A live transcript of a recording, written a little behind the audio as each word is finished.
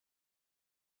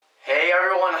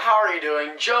everyone, how are you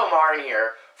doing? Joe Martin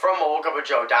here from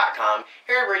MobileCupOfJoe.com,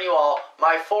 here to bring you all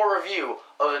my full review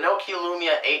of the Nokia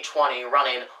Lumia 820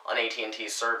 running on AT&T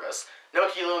service.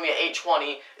 Nokia Lumia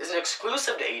 820 is an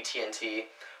exclusive to AT&T,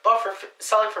 but for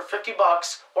selling for $50,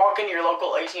 walk into your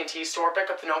local AT&T store,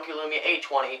 pick up the Nokia Lumia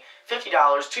 820, $50,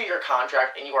 2-year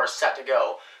contract, and you are set to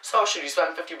go. So should you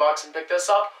spend $50 and pick this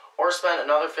up, or spend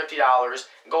another $50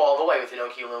 and go all the way with the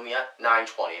Nokia Lumia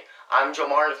 920? I'm Joe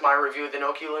Martin with my review of the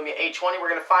Nokia Lumia 820. We're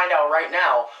going to find out right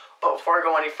now, but before I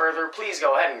go any further, please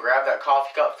go ahead and grab that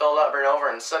coffee cup, fill it up, bring it over,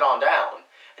 and sit on down,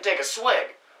 and take a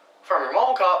swig from your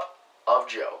Mobile Cup of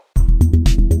Joe.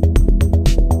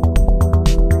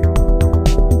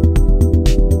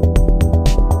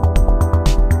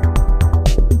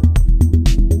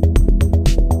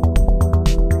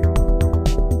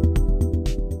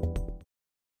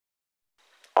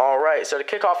 Alright, so to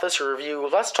kick off this review,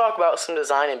 let's talk about some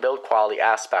design and build quality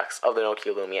aspects of the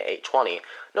Nokia Lumia 820.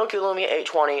 Nokia Lumia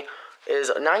 820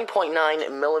 is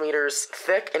 9.9 millimeters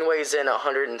thick and weighs in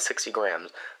 160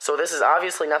 grams. So this is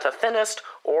obviously not the thinnest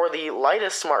or the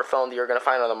lightest smartphone that you're going to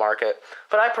find on the market,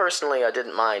 but I personally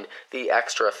didn't mind the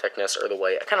extra thickness or the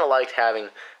weight. I kind of liked having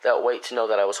that weight to know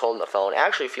that I was holding the phone. It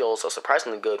actually feels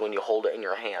surprisingly good when you hold it in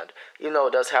your hand. Even though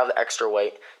it does have the extra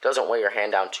weight, it doesn't weigh your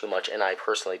hand down too much, and I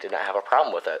personally did not have a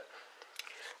problem with it.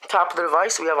 Top of the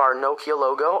device, we have our Nokia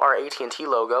logo, our AT&T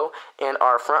logo, and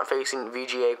our front-facing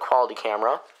VGA quality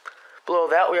camera. Below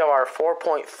that, we have our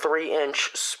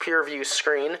 4.3-inch PureView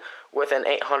screen with an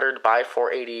 800 by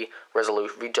 480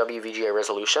 WVGA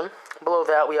resolution. Below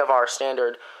that, we have our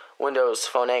standard Windows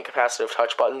Phone 8 capacitive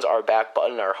touch buttons, our back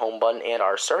button, our home button, and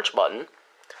our search button.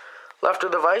 Left of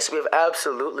the device, we have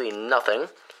absolutely nothing.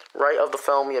 Right of the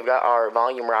phone, we have got our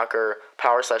volume rocker,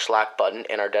 power/lock button,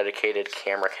 and our dedicated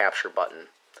camera capture button.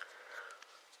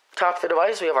 Top of the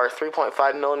device, we have our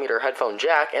 3.5mm headphone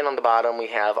jack, and on the bottom we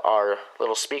have our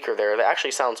little speaker there that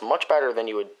actually sounds much better than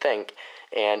you would think,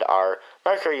 and our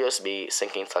micro USB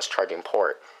syncing/charging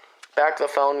port. Back to the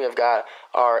phone, we have got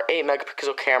our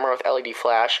 8-megapixel camera with LED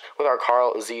flash with our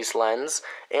Carl Zeiss lens,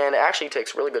 and it actually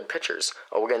takes really good pictures.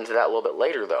 We'll get into that a little bit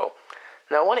later though.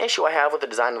 Now, one issue I have with the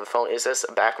design of the phone is this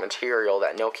back material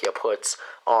that Nokia puts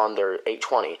on their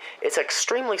 820. It's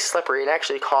extremely slippery and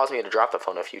actually caused me to drop the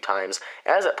phone a few times,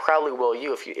 as it probably will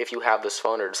you if you have this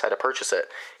phone or decide to purchase it.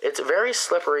 It's very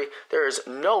slippery. There is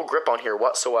no grip on here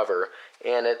whatsoever,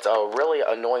 and it's a really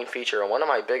annoying feature and one of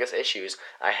my biggest issues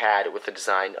I had with the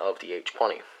design of the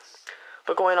 820.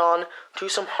 But going on to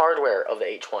some hardware of the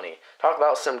 820. Talk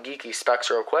about some geeky specs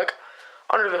real quick.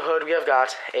 Under the hood, we have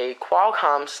got a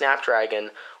Qualcomm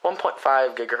Snapdragon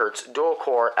 1.5 GHz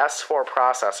dual-core S4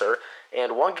 processor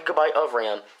and 1 GB of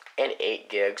RAM and 8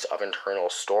 gigs of internal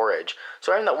storage.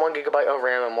 So having that 1 GB of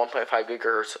RAM and 1.5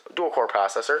 GHz dual-core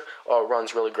processor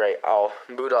runs really great. I'll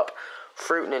boot up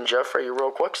Fruit Ninja for you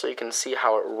real quick so you can see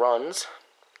how it runs.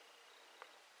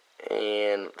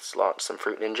 And let's launch some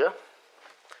Fruit Ninja.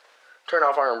 Turn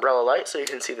off our umbrella light so you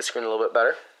can see the screen a little bit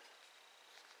better.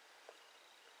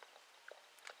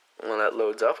 When that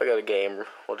loads up, I got a game.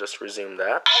 We'll just resume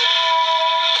that.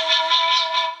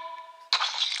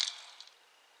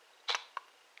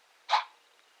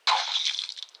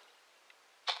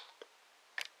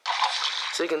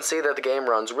 So you can see that the game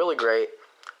runs really great.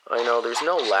 I know there's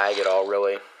no lag at all,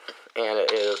 really. And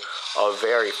it is a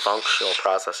very functional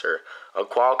processor. A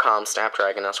Qualcomm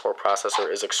Snapdragon S4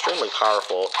 processor is extremely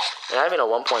powerful, and having a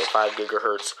 1.5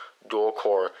 GHz dual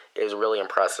core is really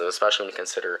impressive, especially when you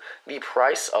consider the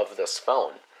price of this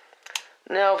phone.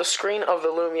 Now, the screen of the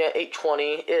Lumia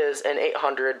 820 is an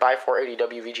 800 by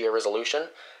 480 WVGA resolution,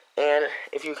 and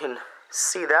if you can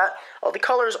see that, the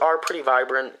colors are pretty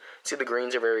vibrant. See, the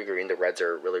greens are very green, the reds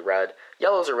are really red,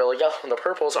 yellows are really yellow, and the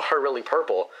purples are really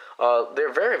purple.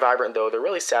 They're very vibrant though, they're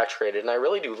really saturated, and I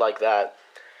really do like that.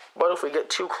 But if we get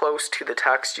too close to the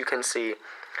text, you can see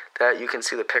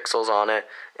the pixels on it,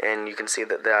 and you can see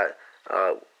that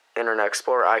Internet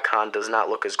Explorer icon does not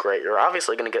look as great. You're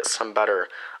obviously going to get some better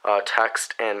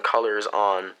text and colors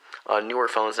on newer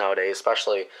phones nowadays,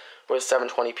 especially with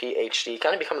 720p HD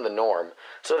kind of becoming the norm.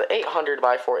 So the 800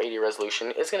 by 480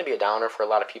 resolution is going to be a downer for a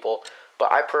lot of people,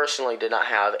 but I personally did not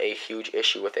have a huge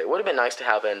issue with it. It would have been nice to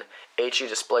have an HD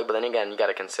display, but then again, you got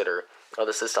to consider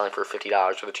this is selling for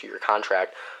 $50 with a 2-year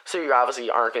contract, so you obviously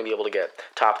aren't going to be able to get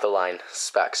top-of-the-line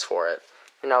specs for it.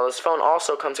 Now, this phone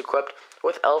also comes equipped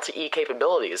with LTE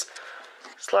capabilities.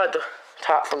 Slide the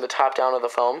top from the top down of the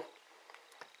phone,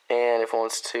 and if it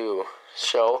wants to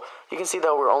show, you can see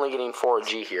that we're only getting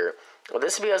 4G here. Well,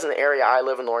 this is because in the area I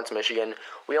live in Lawrence, Michigan,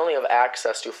 we only have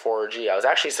access to 4G. I was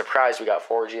actually surprised we got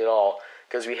 4G at all,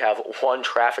 because we have one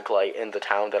traffic light in the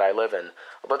town that I live in.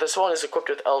 But this phone is equipped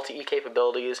with LTE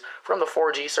capabilities from the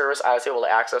 4G service I was able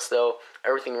to access, though.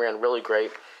 Everything ran really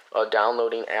great.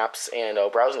 Downloading apps and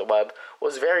browsing the web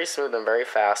was very smooth and very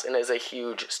fast, and is a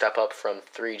huge step up from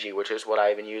 3G, which is what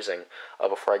I've been using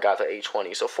before I got the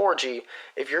A20. So 4G,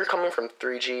 if you're coming from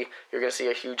 3G, you're going to see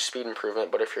a huge speed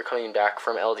improvement, but if you're coming back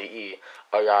from LTE,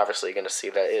 you're obviously going to see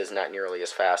that it is not nearly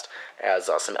as fast as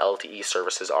some LTE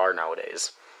services are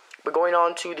nowadays. But going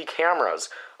on to the cameras,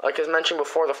 like as mentioned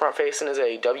before, the front facing is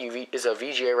a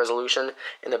VGA resolution,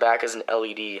 and the back is an an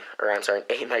 8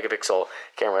 megapixel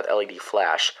camera with LED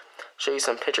flash. Show you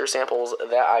some picture samples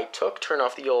that I took. Turn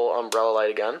off the old umbrella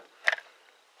light again,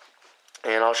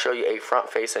 and I'll show you a front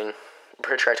facing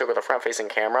picture I took with a front facing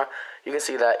camera. You can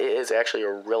see that it is actually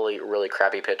a really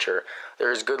crappy picture.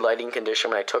 There's good lighting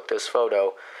condition when I took this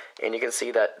photo, and you can see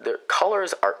that the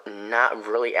colors are not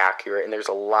really accurate, and there's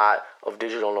a lot of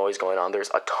digital noise going on.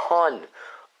 There's a ton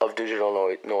of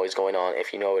digital noise going on,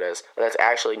 if you notice. That's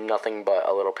actually nothing but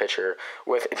a little picture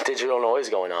with digital noise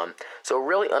going on. So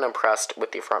really unimpressed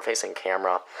with the front-facing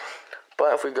camera.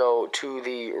 But if we go to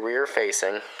the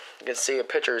rear-facing, you can see the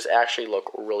pictures actually look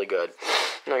really good.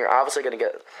 You know, you're obviously going to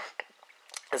get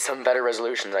some better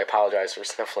resolutions. I apologize for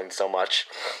sniffling so much.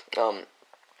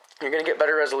 You're going to get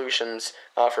better resolutions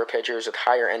for pictures with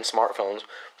higher-end smartphones,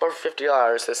 but for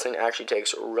 $50, this thing actually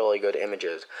takes really good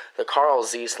images. The Carl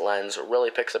Zeiss lens really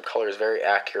picks up colors very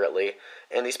accurately,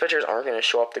 and these pictures aren't going to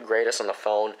show up the greatest on the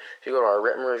phone. If you go to our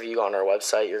written review on our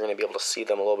website, you're going to be able to see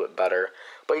them a little bit better,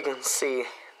 but you can see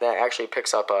that it actually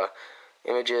picks up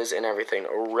images and everything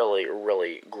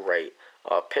really great.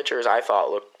 Pictures I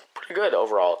thought looked pretty good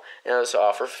overall, and it was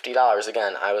for $50.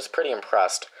 Again, I was pretty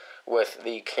impressed with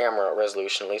the camera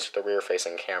resolution, at least with the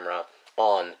rear-facing camera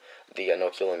on the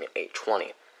Nokia Lumia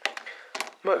 820.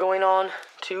 But going on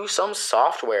to some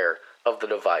software of the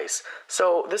device.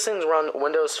 So this thing's run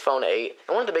Windows Phone 8,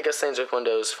 and one of the biggest things with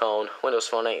Windows Phone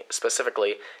 8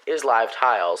 specifically, is live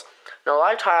tiles. Now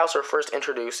live tiles were first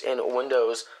introduced in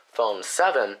Windows Phone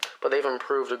 7, but they've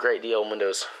improved a great deal in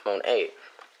Windows Phone 8.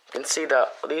 You can see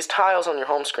that these tiles on your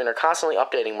home screen are constantly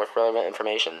updating with relevant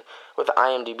information. With the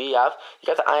IMDb app,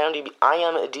 you got the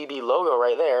IMDb logo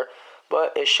right there,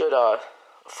 but it should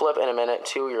flip in a minute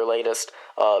to your latest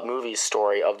movie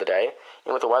story of the day.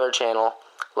 And with the Weather Channel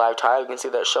live tile, you can see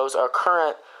that it shows a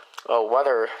current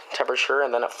weather temperature,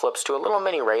 and then it flips to a little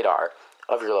mini radar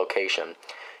of your location.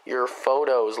 Your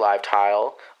Photos live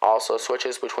tile also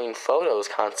switches between photos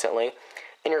constantly,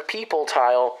 and your People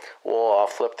tile will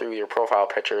flip through your profile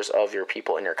pictures of your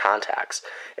people in your contacts.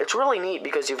 It's really neat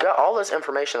because you've got all this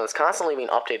information that's constantly being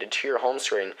updated to your home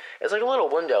screen. It's like a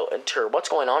little window into what's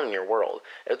going on in your world.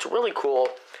 It's really cool.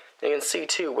 You can see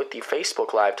too with the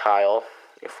Facebook live tile,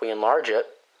 if we enlarge it,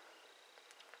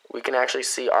 we can actually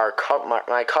see our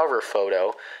my cover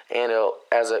photo, and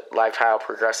as a live tile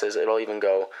progresses, it'll even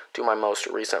go to my most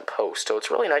recent post. So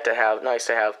it's really nice to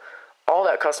have all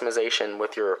that customization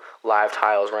with your live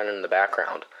tiles running in the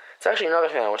background. It's actually another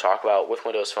thing I want to talk about with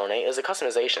Windows Phone 8 is the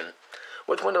customization.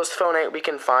 With Windows Phone 8, we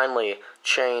can finally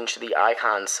change the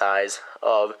icon size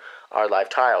of our live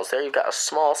tiles. There you've got a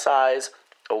small size,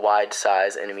 a wide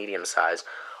size, and a medium size.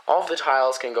 All of the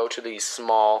tiles can go to the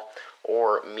small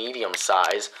or medium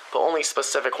size, but only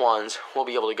specific ones will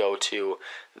be able to go to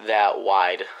that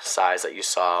wide size that you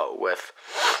saw with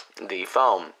the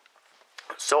phone.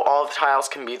 So all of the tiles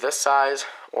can be this size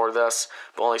or this,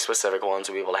 but only specific ones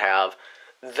will be able to have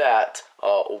that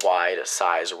wide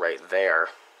size right there.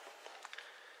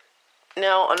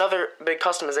 Now, another big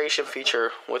customization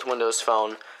feature with Windows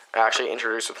Phone, actually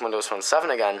introduced with Windows Phone 7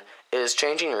 again, is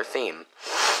changing your theme.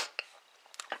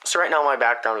 So right now my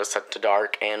background is set to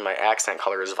dark and my accent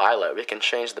color is violet. We can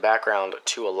change the background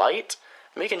to a light.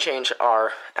 We can change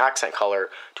our accent color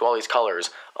to all these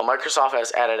colors. Microsoft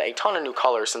has added a ton of new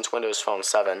colors since Windows Phone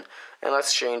 7. And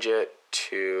let's change it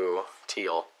to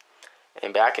teal.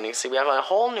 And back, and you can see we have a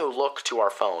whole new look to our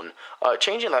phone.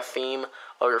 Changing the theme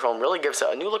of your phone really gives it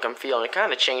a new look and feel, and it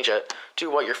kind of change it to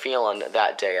what you're feeling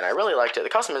that day. And I really liked it. The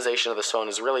customization of this phone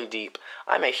is really deep.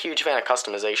 I'm a huge fan of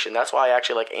customization. That's why I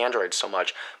actually like Android so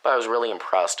much. But I was really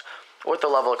impressed with the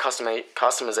level of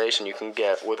customization you can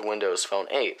get with Windows Phone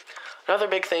 8. Another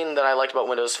big thing that I liked about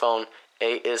Windows Phone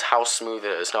 8 is how smooth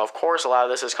it is. Now, of course, a lot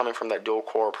of this is coming from that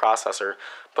dual-core processor,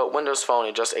 but Windows Phone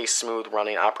is just a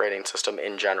smooth-running operating system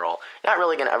in general. You're not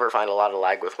really going to ever find a lot of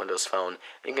lag with Windows Phone.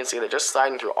 You can see that just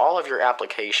sliding through all of your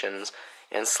applications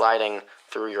and sliding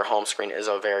through your home screen is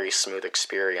a very smooth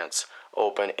experience.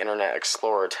 Open Internet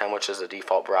Explorer 10, which is the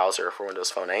default browser for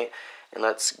Windows Phone 8, and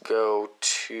let's go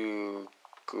to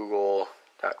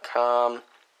google.com.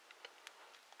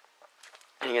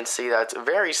 And you can see that it's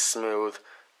very smooth.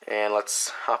 And let's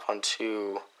hop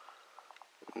onto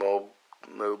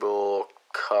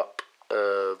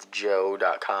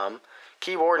MobileCupOfJoe.com.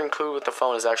 Keyboard included with the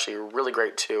phone is actually really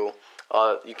great too.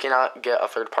 You cannot get a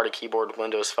third-party keyboard with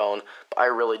Windows Phone, but I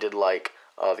really did like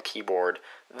the keyboard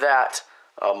that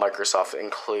Microsoft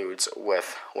includes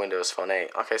with Windows Phone 8.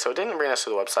 Okay, so it didn't bring us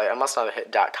to the website. I must not have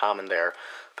hit .com in there,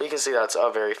 but you can see that's a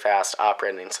very fast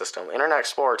operating system. Internet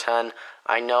Explorer 10,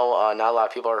 I know not a lot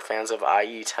of people are fans of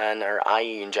IE 10 or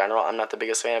IE in general. I'm not the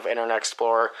biggest fan of Internet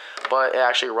Explorer, but it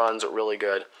actually runs really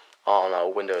good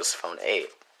on Windows Phone 8.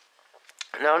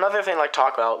 Now, another thing I'd like to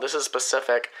talk about, this is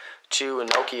specific to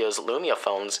Nokia's Lumia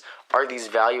phones, are these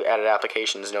value-added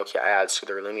applications Nokia adds to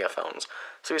their Lumia phones.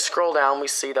 So we scroll down, we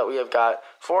see that we have got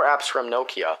 4 apps from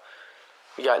Nokia.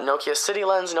 We got Nokia City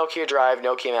Lens, Nokia Drive,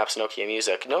 Nokia Maps, Nokia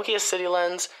Music. Nokia City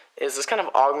Lens is this kind of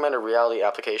augmented reality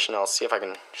application. I'll see if I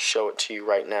can show it to you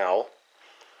right now.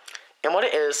 And what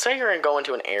it is, say you're going to go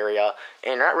into an area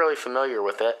and you're not really familiar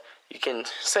with it. You can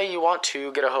say you want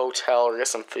to get a hotel or get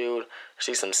some food, or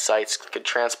see some sites, get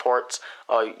transports.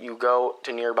 You go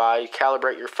to nearby, you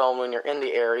calibrate your phone when you're in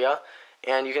the area,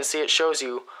 and you can see it shows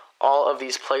you all of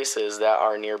these places that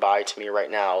are nearby to me right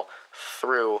now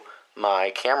through my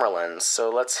camera lens. So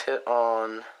let's hit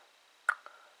on,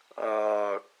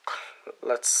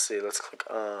 let's click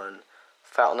on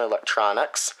Fountain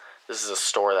Electronics. This is a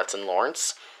store that's in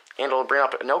Lawrence. And it'll bring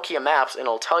up Nokia Maps, and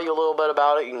it'll tell you a little bit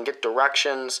about it. You can get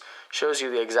directions, shows you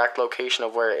the exact location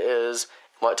of where it is,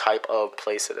 what type of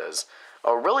place it is.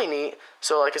 Really neat.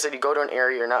 So like I said, you go to an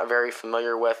area you're not very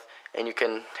familiar with, and you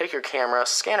can take your camera,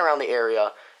 scan around the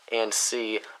area, and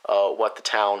see what the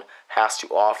town has to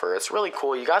offer. It's really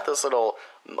cool. You got this little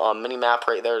mini map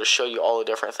right there to show you all the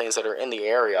different things that are in the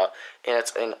area, and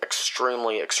it's an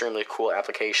extremely cool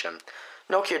application.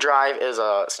 Nokia Drive is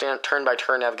a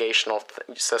turn-by-turn navigational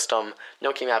system.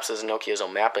 Nokia Maps is Nokia's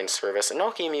own mapping service. And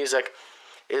Nokia Music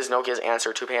is Nokia's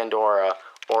answer to Pandora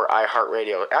or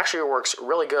iHeartRadio. It actually works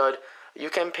really good. You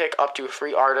can pick up to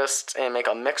 3 artists and make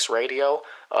a mixed radio.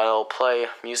 It'll play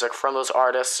music from those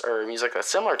artists or music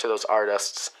that's similar to those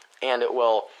artists, and it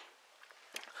will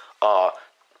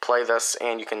play this,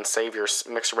 and you can save your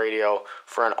mixed radio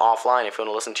for an offline if you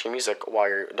want to listen to your music while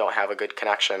you don't have a good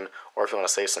connection, or if you want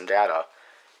to save some data.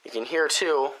 You can hear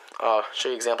too, show you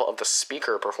an example of the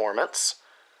speaker performance.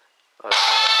 All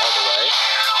the way.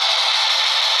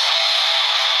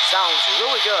 Sounds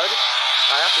really good.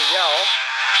 I have to yell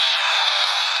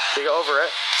to go over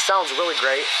it. Sounds really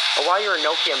great. While you're in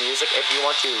Nokia Music, if you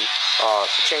want to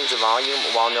change the volume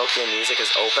while Nokia Music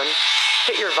is open,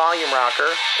 hit your volume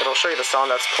rocker. It'll show you the song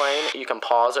that's playing. You can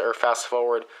pause it or fast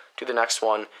forward to the next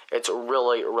one. It's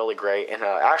really great, and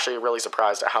actually really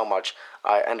surprised at how much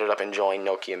I ended up enjoying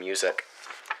Nokia Music.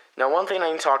 Now, one thing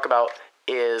I need to talk about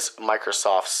is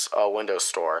Microsoft's Windows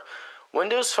Store.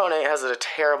 Windows Phone 8 has a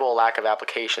terrible lack of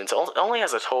applications. It only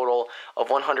has a total of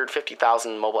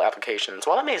 150,000 mobile applications.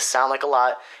 While that may sound like a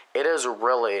lot, it is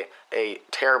really a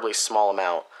terribly small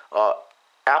amount.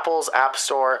 Apple's App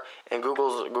Store and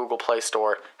Google's Google Play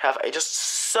Store have just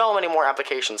so many more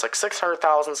applications, like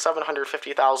 600,000,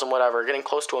 750,000, whatever, getting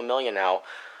close to 1 million now.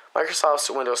 Microsoft's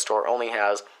Windows Store only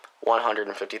has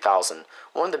 150,000.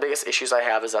 One of the biggest issues I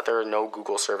have is that there are no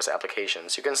Google service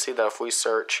applications. You can see that if we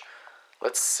search,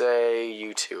 let's say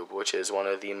YouTube, which is one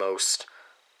of the most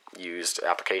used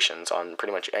applications on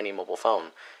pretty much any mobile phone.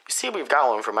 You see we've got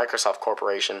one for Microsoft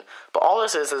Corporation, but all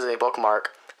this is a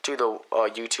bookmark to the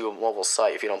YouTube mobile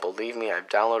site. If you don't believe me, I've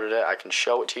downloaded it. I can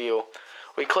show it to you.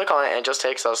 We click on it and it just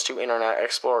takes us to Internet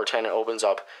Explorer 10 and opens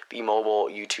up the mobile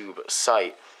YouTube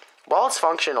site. While it's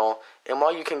functional, and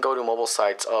while you can go to mobile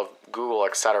sites of Google,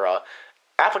 etc.,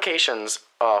 applications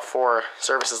for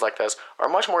services like this are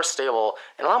much more stable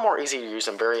and a lot more easy to use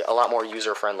and a lot more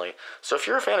user-friendly. So if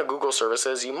you're a fan of Google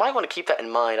services, you might want to keep that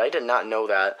in mind. I did not know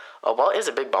that. While it is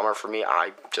a big bummer for me,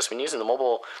 I've just been using the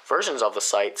mobile versions of the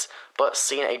sites, but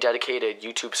seeing a dedicated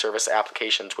YouTube service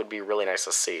applications would be really nice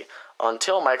to see.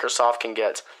 Until Microsoft can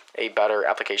get a better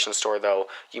application store, though,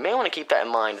 you may want to keep that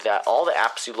in mind that all the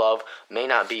apps you love may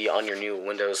not be on your new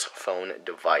Windows Phone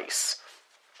device.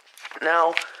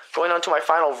 Now, going on to my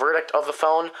final verdict of the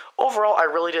phone, overall I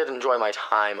really did enjoy my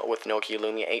time with Nokia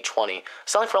Lumia 820.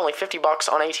 Selling for only $50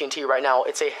 on AT&T right now,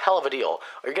 it's a hell of a deal.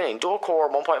 You're getting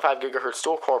dual-core 1.5 GHz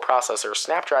dual-core processor,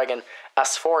 Snapdragon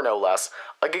S4 no less,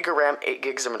 a gig of RAM, 8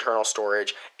 gigs of internal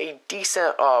storage, a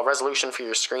decent resolution for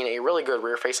your screen, a really good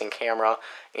rear-facing camera,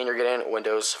 and you're getting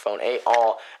Windows Phone 8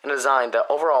 all in a design that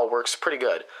overall works pretty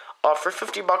good. For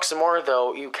 $50 more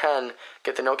though, you can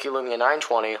get the Nokia Lumia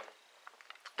 920,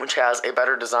 which has a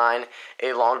better design,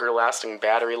 a longer lasting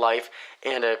battery life,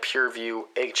 and a PureView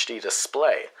HD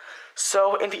display.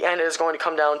 So in the end, it is going to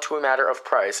come down to a matter of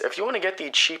price. If you want to get the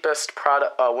cheapest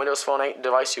product, Windows Phone 8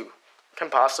 device you can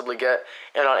possibly get,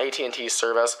 and on AT&T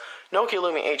service, Nokia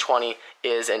Lumia 820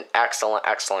 is an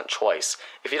excellent choice.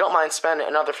 If you don't mind spending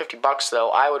another $50 though,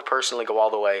 I would personally go all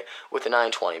the way with the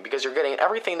 920, because you're getting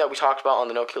everything that we talked about on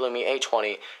the Nokia Lumia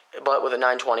 820, but with the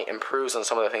 920 improves on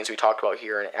some of the things we talked about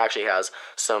here, and it actually has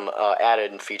some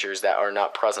added features that are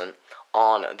not present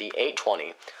on the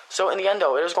 820. So in the end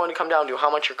though, it is going to come down to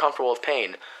how much you're comfortable with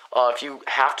paying. If you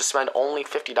have to spend only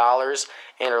 $50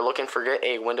 and are looking for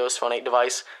a Windows Phone 8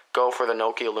 device, go for the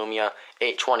Nokia Lumia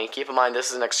 820. Keep in mind, this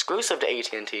is an exclusive to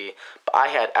AT&T, but I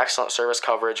had excellent service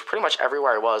coverage pretty much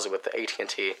everywhere I was with the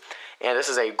AT&T, and this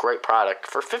is a great product.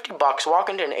 For $50, walk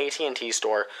into an AT&T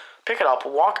store, pick it up,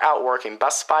 walk out working.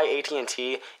 Best Buy,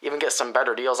 AT&T, even get some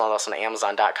better deals on this on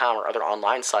Amazon.com or other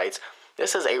online sites.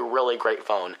 This is a really great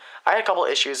phone. I had a couple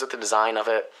issues with the design of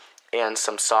it and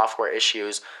some software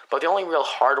issues, but the only real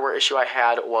hardware issue I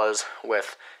had was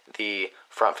with the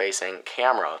front-facing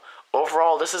camera.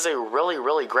 Overall, this is a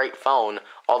really great phone.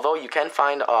 Although you can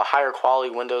find a higher quality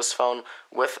Windows Phone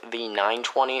with the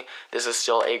 920, this is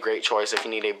still a great choice if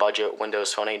you need a budget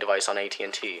Windows Phone 8 device on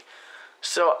AT&T.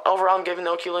 So overall, I'm giving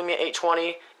Nokia Lumia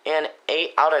 820 an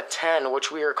 8 out of 10,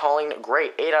 which we are calling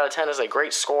great. 8 out of 10 is a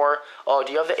great score.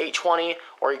 Do you have the 820,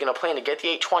 or are you going to plan to get the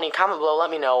 820? Comment below, let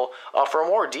me know. For a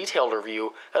more detailed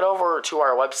review, head over to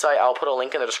our website. I'll put a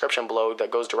link in the description below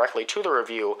that goes directly to the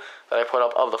review that I put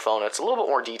up of the phone. It's a little bit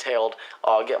more detailed.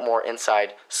 Get more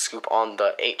inside scoop on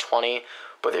the 820.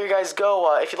 But there you guys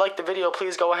go. If you liked the video,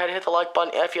 please go ahead and hit the like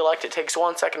button. If you liked it, it takes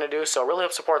 1 second to do so. Really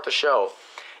help support the show.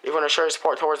 If you want to show your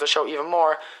support towards the show even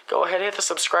more, go ahead and hit the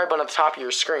subscribe button at the top of your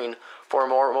screen for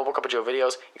more MobileCupOfJoe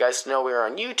videos. You guys know we are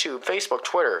on YouTube, Facebook,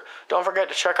 Twitter. Don't forget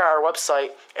to check out our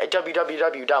website at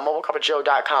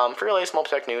www.MobileCupOfJoe.com for your latest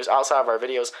mobile tech news outside of our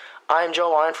videos. I am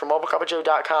Joe Lyon from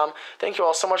MobileCupOfJoe.com. Thank you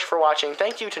all so much for watching.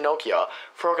 Thank you to Nokia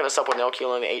for hooking us up with Nokia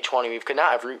Lumia 820. We could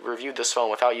not have reviewed this phone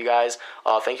without you guys.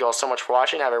 Thank you all so much for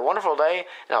watching. Have a wonderful day,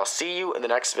 and I'll see you in the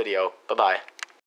next video. Bye-bye.